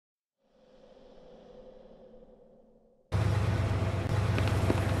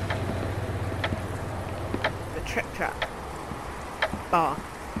trick trap. Bar.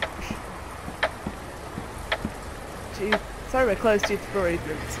 Jeez. Sorry we're closed due to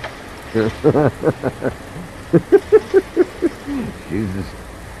bereavements. Jesus.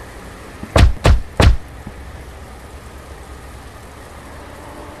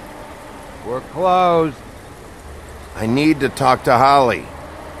 We're closed. I need to talk to Holly.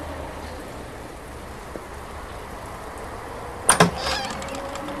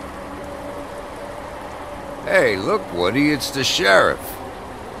 Hey, look, Woody, it's the sheriff.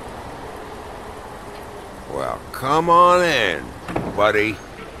 Well, come on in, buddy.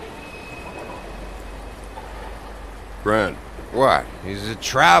 Brent. What? He's a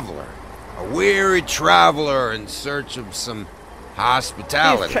traveler. A weary traveler in search of some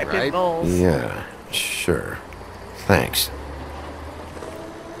hospitality, He's right? balls. Yeah, sure. Thanks.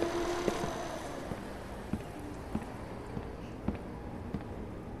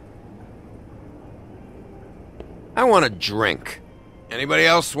 I want a drink. Anybody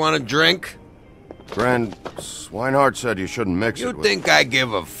else want a drink? Brent, Swinehart said you shouldn't mix it You with... think I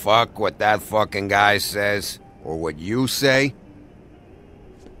give a fuck what that fucking guy says? Or what you say?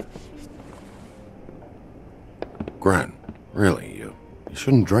 Grant, really, you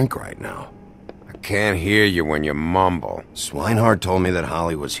shouldn't drink right now. I can't hear you when you mumble. Swinehart told me that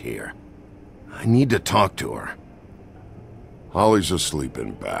Holly was here. I need to talk to her. Holly's asleep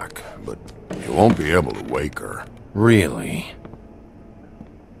in back, but you won't be able to wake her. Really?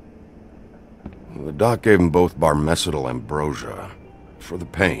 The doc gave them both Barmecidal ambrosia for the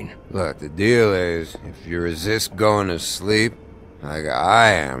pain. Look, the deal is, if you resist going to sleep, like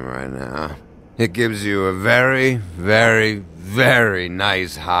I am right now, it gives you a very, very, very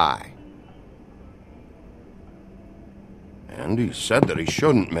nice high. And he said that he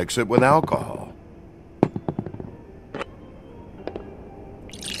shouldn't mix it with alcohol.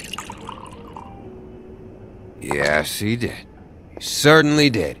 Yes, he did. He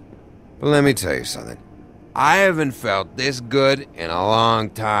certainly did. But let me tell you something. I haven't felt this good in a long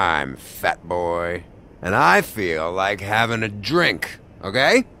time, fat boy. And I feel like having a drink,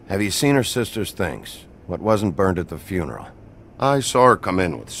 okay? Have you seen her sister's things? What wasn't burned at the funeral? I saw her come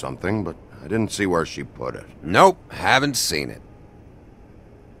in with something, but I didn't see where she put it. Nope, haven't seen it.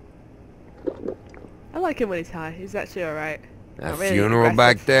 I like him when he's high. He's actually alright. That Really funeral aggressive.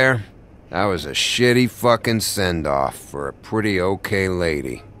 back there, that was a shitty fucking send-off for a pretty okay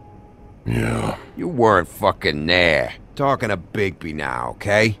lady. Yeah. You weren't fucking there. Talking to Bigby now,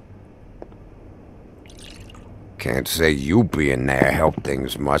 okay? Can't say you being there helped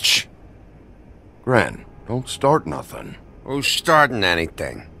things much. Gran, don't start nothing. Who's starting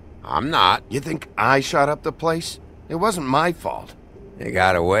anything? I'm not. You think I shot up the place? It wasn't my fault. They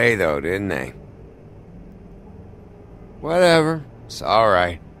got away, though, didn't they? Whatever. It's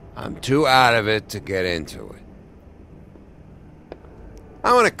alright. I'm too out of it to get into it.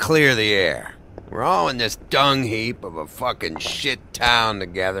 I want to clear the air. We're all in this dung heap of a fucking shit town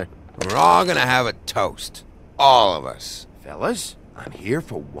together. And we're all gonna have a toast. All of us. Fellas, I'm here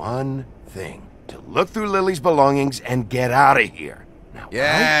for one thing. To look through Lily's belongings and get out of here. Now,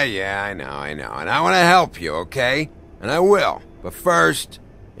 Yeah, I know. And I want to help you, okay? And I will. But first,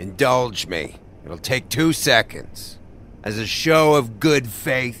 indulge me. It'll take 2 seconds. As a show of good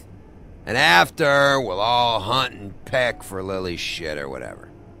faith. And after, we'll all hunt and peck for Lily's shit or whatever.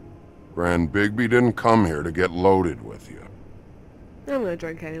 Grand Bigby didn't come here to get loaded with you. I'm gonna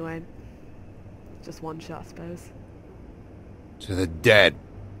drink anyway. Just one shot, I suppose. To the dead.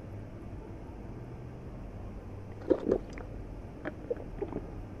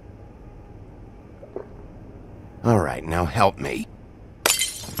 All right, now help me.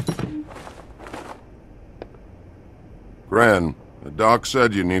 Gran, the doc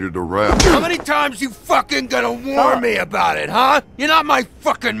said you needed to rest. How many times you fucking gonna warn me about it, huh? You're not my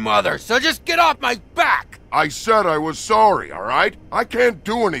fucking mother, so just get off my back! I said I was sorry, all right? I can't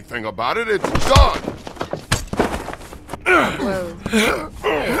do anything about it. It's done.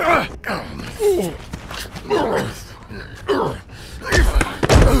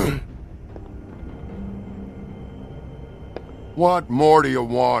 What more do you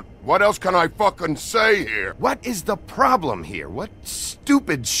want? What else can I fucking say here? What is the problem here? What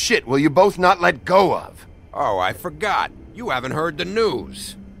stupid shit will you both not let go of? Oh, I forgot. You haven't heard the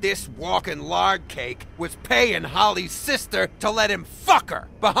news. This walking lard cake was paying Holly's sister to let him fuck her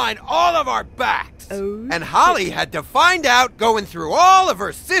behind all of our backs. Oh, and Holly had to find out going through all of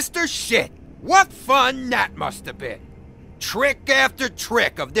her sister's shit. What fun that must have been. Trick after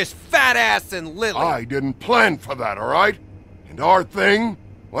trick of this fat ass and Lily. I didn't plan for that, all right? And our thing,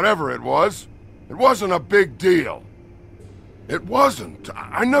 whatever it wasn't a big deal. It wasn't.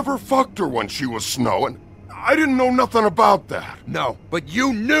 I never fucked her when she was snowing. I didn't know nothing about that. No, but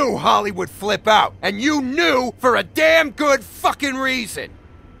you knew Holly would flip out, and you knew for a damn good fucking reason.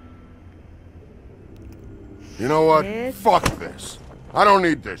 You know what? Yes. Fuck this. I don't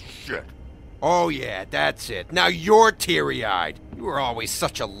need this shit. Oh yeah, that's it. Now you're teary-eyed. You were always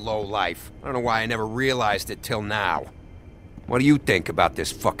such a lowlife. I don't know why I never realized it till now. What do you think about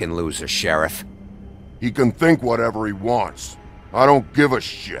this fucking loser, Sheriff? He can think whatever he wants. I don't give a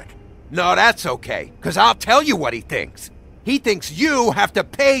shit. No, that's okay, because I'll tell you what he thinks. He thinks you have to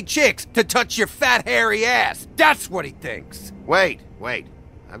pay chicks to touch your fat, hairy ass. That's what he thinks. Wait.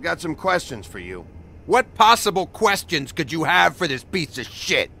 I've got some questions for you. What possible questions could you have for this piece of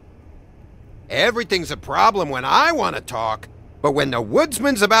shit? Everything's a problem when I want to talk, but when the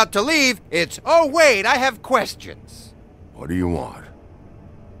woodsman's about to leave, it's, oh wait, I have questions. What do you want?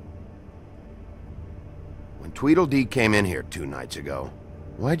 When Tweedledee came in here 2 nights ago,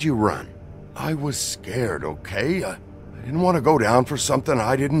 why'd you run? I was scared, okay? I didn't want to go down for something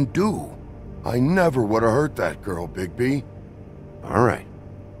I didn't do. I never would have hurt that girl, Bigby. All right.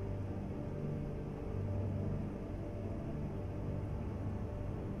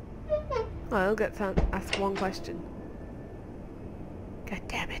 I'll get to ask one question. God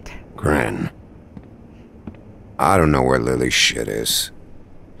damn it. Gren. I don't know where Lily's shit is.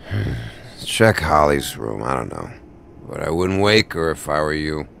 Check Holly's room, I don't know. But I wouldn't wake her if I were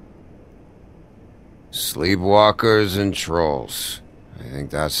you. Sleepwalkers and trolls. I think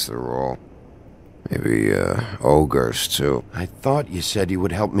that's the rule. Maybe, ogres, too. I thought you said you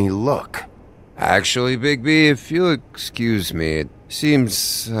would help me look. Actually, Bigby, if you'll excuse me, it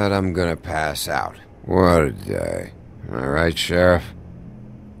seems that I'm gonna pass out. What a day. Am I right, Sheriff?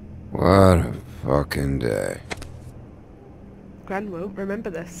 What a fucking day. Gran won't remember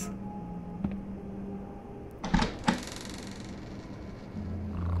this.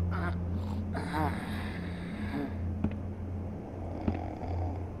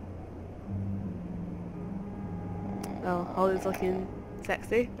 Well, Holly's looking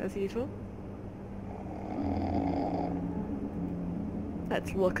sexy, as usual.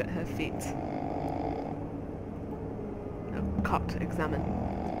 Let's look at her feet. No, cot examine.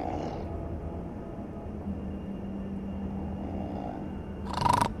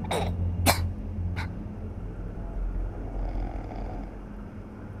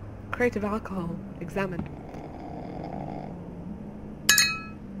 Crate of alcohol, examine.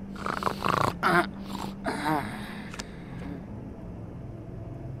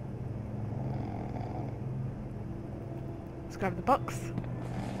 Let's grab the box.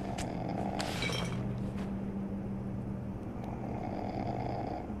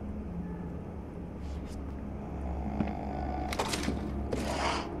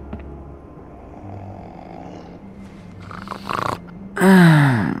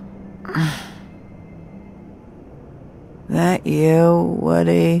 That you,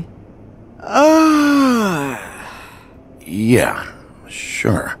 Woody? Yeah,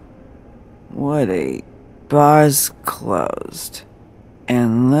 sure. Woody, bar's closed.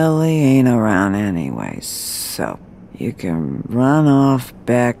 And Lily ain't around anyway, so you can run off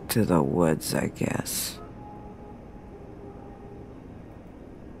back to the woods, I guess.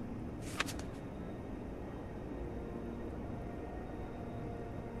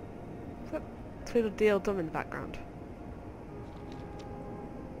 What's that Tweedledee done in the background?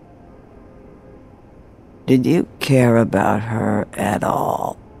 Did you care about her at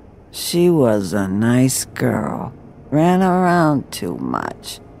all? She was a nice girl. Ran around too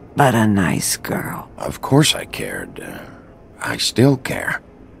much, but a nice girl. Of course I cared. I still care.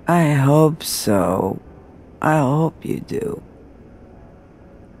 I hope so. I hope you do.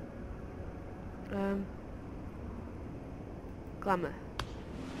 Glamour.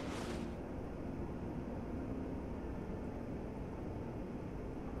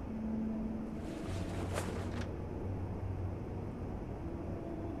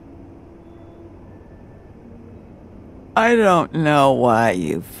 I don't know why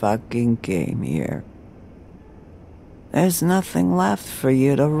you fucking came here. There's nothing left for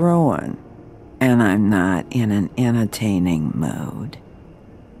you to ruin. And I'm not in an entertaining mood.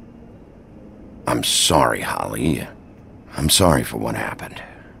 I'm sorry, Holly. I'm sorry for what happened.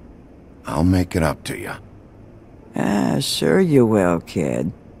 I'll make it up to you. Sure you will,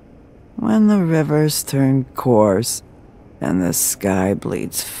 kid. When the rivers turn coarse and the sky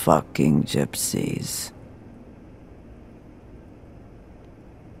bleeds fucking gypsies.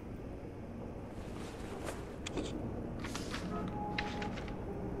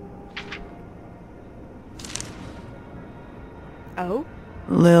 Oh?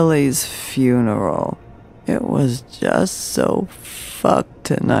 Lily's funeral. It was just so fucked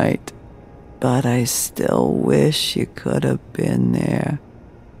tonight. but I still wish you could have been there.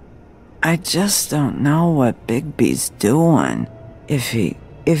 I just don't know what Bigby's doing. If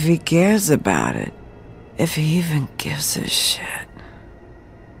he cares about it. If he even gives a shit.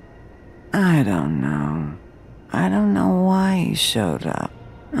 I don't know. I don't know why he showed up.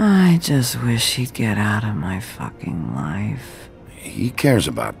 I just wish he'd get out of my fucking life. He cares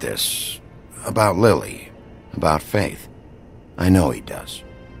about this. About Lily. About Faith. I know he does.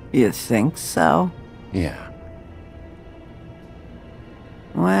 You think so? Yeah.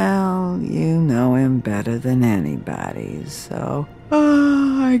 Well, you know him better than anybody, so...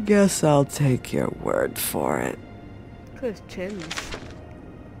 I guess I'll take your word for it. Look at his chins.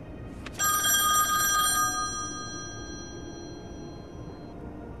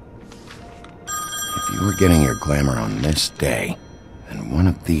 If you were getting your glamour on this day, then one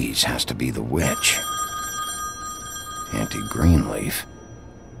of these has to be the witch. Auntie Greenleaf.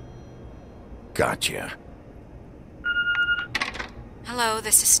 Gotcha. Hello,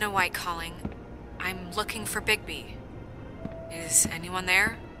 this is Snow White calling. I'm looking for Bigby. Is anyone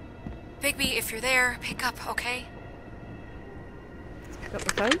there? Bigby, if you're there, pick up, okay? Pick up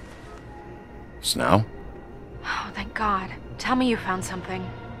the phone. Snow? Oh, thank God. Tell me you found something.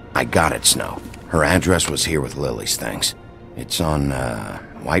 I got it, Snow. Her address was here with Lily's things. It's on,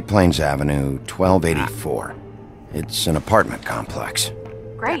 White Plains Avenue, 1284. It's an apartment complex.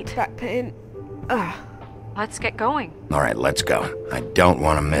 Great. Back pain. Ugh. Let's get going. All right, let's go. I don't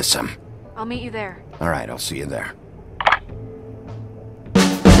want to miss him. I'll meet you there. All right, I'll see you there.